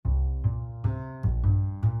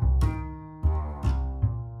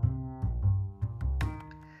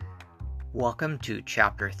Welcome to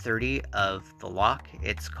Chapter 30 of The Lock.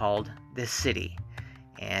 It's called The City.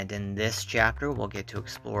 And in this chapter, we'll get to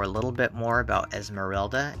explore a little bit more about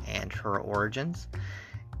Esmeralda and her origins.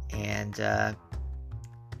 And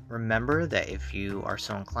remember that if you are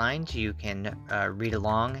so inclined, you can read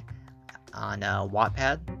along on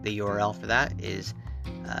Wattpad. The URL for that is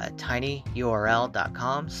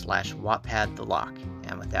tinyurl.com/WattpadTheLock.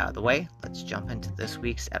 And with that out of the way, let's jump into this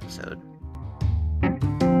week's episode.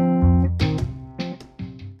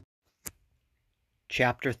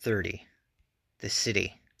 Chapter 30. The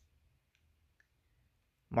City.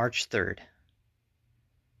 March 3rd.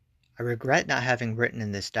 I regret not having written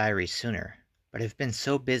in this diary sooner, but I've been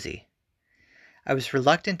so busy. I was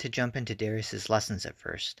reluctant to jump into Darius's lessons at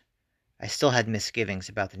first. I still had misgivings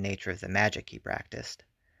about the nature of the magic he practiced,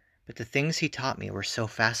 but the things he taught me were so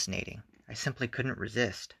fascinating, I simply couldn't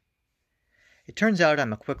resist. It turns out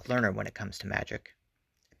I'm a quick learner when it comes to magic.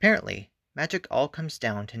 Apparently, magic all comes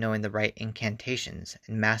down to knowing the right incantations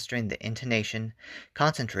and mastering the intonation,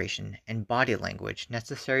 concentration, and body language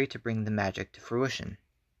necessary to bring the magic to fruition.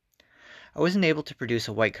 I wasn't able to produce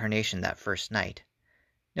a white carnation that first night.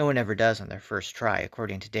 No one ever does on their first try,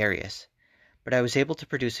 according to Darius, but I was able to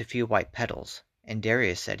produce a few white petals, and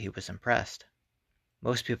Darius said he was impressed.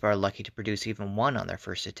 Most people are lucky to produce even one on their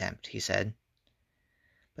first attempt, he said.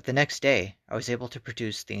 But the next day, I was able to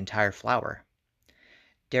produce the entire flower.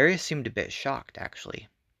 Darius seemed a bit shocked, actually.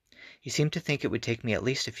 He seemed to think it would take me at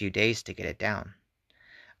least a few days to get it down.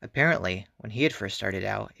 Apparently, when he had first started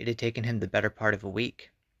out, it had taken him the better part of a week.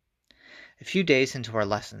 A few days into our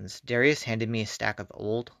lessons, Darius handed me a stack of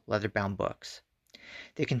old, leather-bound books.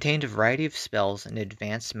 They contained a variety of spells and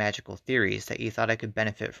advanced magical theories that he thought I could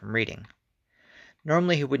benefit from reading.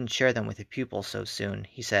 Normally he wouldn't share them with a pupil so soon,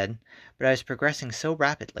 he said, but I was progressing so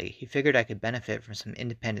rapidly he figured I could benefit from some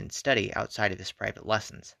independent study outside of his private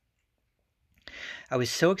lessons. I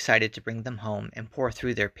was so excited to bring them home and pour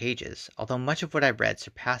through their pages, although much of what I read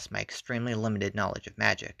surpassed my extremely limited knowledge of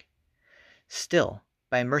magic. Still,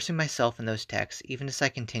 by immersing myself in those texts even as I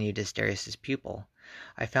continued as Darius's pupil,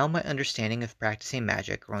 I found my understanding of practicing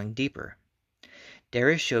magic growing deeper.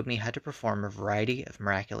 Darius showed me how to perform a variety of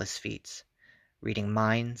miraculous feats, reading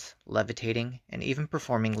minds, levitating, and even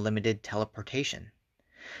performing limited teleportation.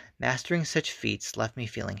 Mastering such feats left me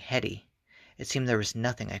feeling heady. It seemed there was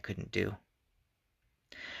nothing I couldn't do.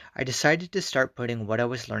 I decided to start putting what I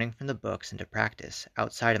was learning from the books into practice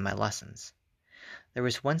outside of my lessons. There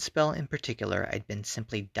was one spell in particular I'd been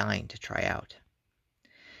simply dying to try out.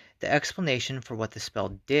 The explanation for what the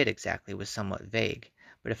spell did exactly was somewhat vague,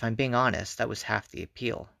 but if I'm being honest, that was half the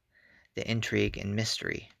appeal, the intrigue and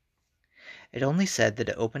mystery. It only said that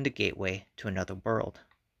it opened a gateway to another world.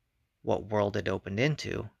 What world it opened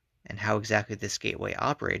into, and how exactly this gateway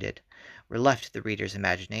operated, were left to the reader's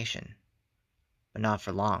imagination. But not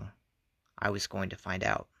for long. I was going to find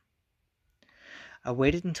out. I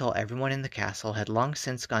waited until everyone in the castle had long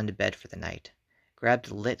since gone to bed for the night, grabbed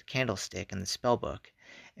the lit candlestick and the spellbook,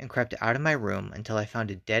 and crept out of my room until I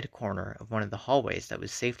found a dead corner of one of the hallways that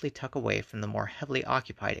was safely tucked away from the more heavily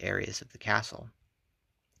occupied areas of the castle.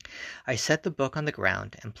 I set the book on the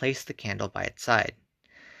ground and placed the candle by its side.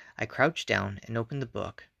 I crouched down and opened the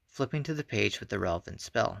book, flipping to the page with the relevant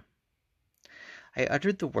spell. I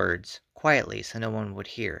uttered the words, quietly so no one would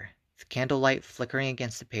hear, the candlelight flickering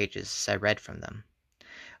against the pages as I read from them.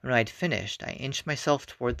 When I had finished, I inched myself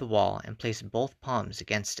toward the wall and placed both palms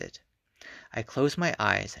against it. I closed my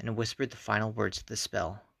eyes and whispered the final words of the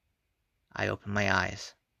spell. I opened my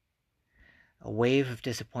eyes. A wave of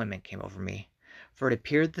disappointment came over me, for it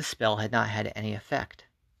appeared the spell had not had any effect.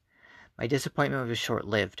 My disappointment was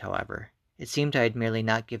short-lived, however. It seemed I had merely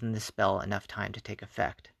not given the spell enough time to take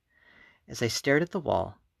effect. As I stared at the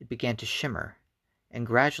wall, it began to shimmer, and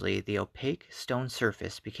gradually the opaque stone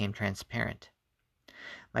surface became transparent.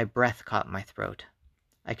 My breath caught in my throat.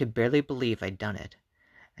 I could barely believe I'd done it,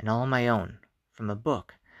 and all on my own, from a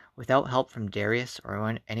book, without help from Darius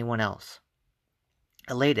or anyone else.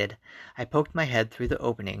 Elated, I poked my head through the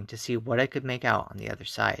opening to see what I could make out on the other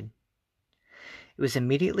side. It was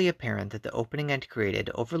immediately apparent that the opening I'd created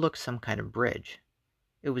overlooked some kind of bridge.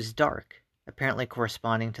 It was dark, apparently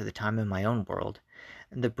corresponding to the time in my own world,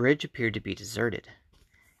 and the bridge appeared to be deserted.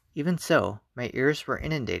 Even so, my ears were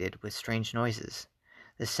inundated with strange noises,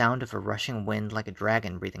 the sound of a rushing wind like a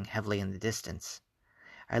dragon breathing heavily in the distance.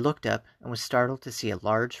 I looked up and was startled to see a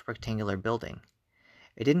large rectangular building.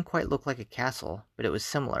 It didn't quite look like a castle, but it was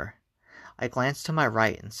similar. I glanced to my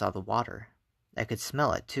right and saw the water. I could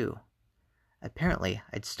smell it, too. Apparently,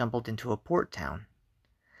 I'd stumbled into a port town.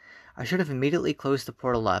 I should have immediately closed the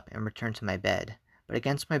portal up and returned to my bed, but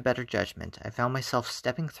against my better judgment, I found myself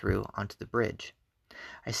stepping through onto the bridge.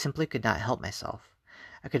 I simply could not help myself.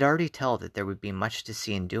 I could already tell that there would be much to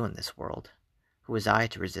see and do in this world. Who was I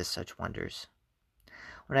to resist such wonders?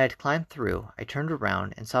 When I had climbed through, I turned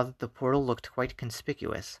around and saw that the portal looked quite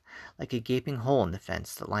conspicuous, like a gaping hole in the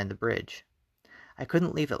fence that lined the bridge. I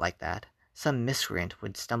couldn't leave it like that. Some miscreant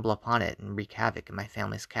would stumble upon it and wreak havoc in my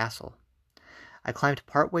family's castle. I climbed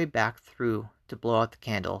part way back through to blow out the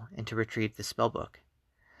candle and to retrieve the spellbook.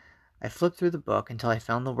 I flipped through the book until I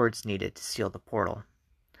found the words needed to seal the portal.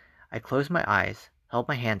 I closed my eyes, held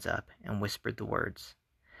my hands up, and whispered the words.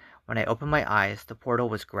 When I opened my eyes, the portal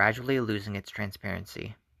was gradually losing its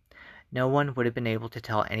transparency. No one would have been able to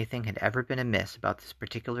tell anything had ever been amiss about this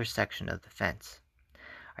particular section of the fence.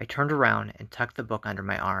 I turned around and tucked the book under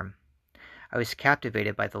my arm. I was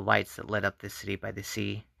captivated by the lights that lit up this city by the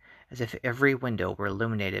sea, as if every window were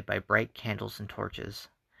illuminated by bright candles and torches.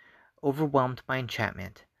 Overwhelmed by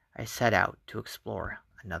enchantment, I set out to explore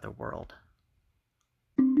another world.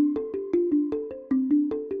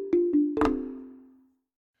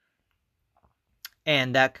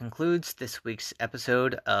 And that concludes this week's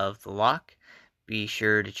episode of The Lock. Be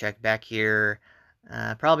sure to check back here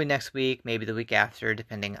probably next week, maybe the week after,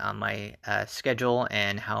 depending on my schedule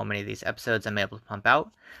and how many of these episodes I'm able to pump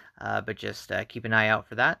out. But just keep an eye out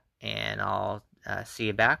for that, and I'll see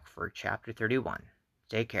you back for Chapter 31.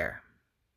 Take care.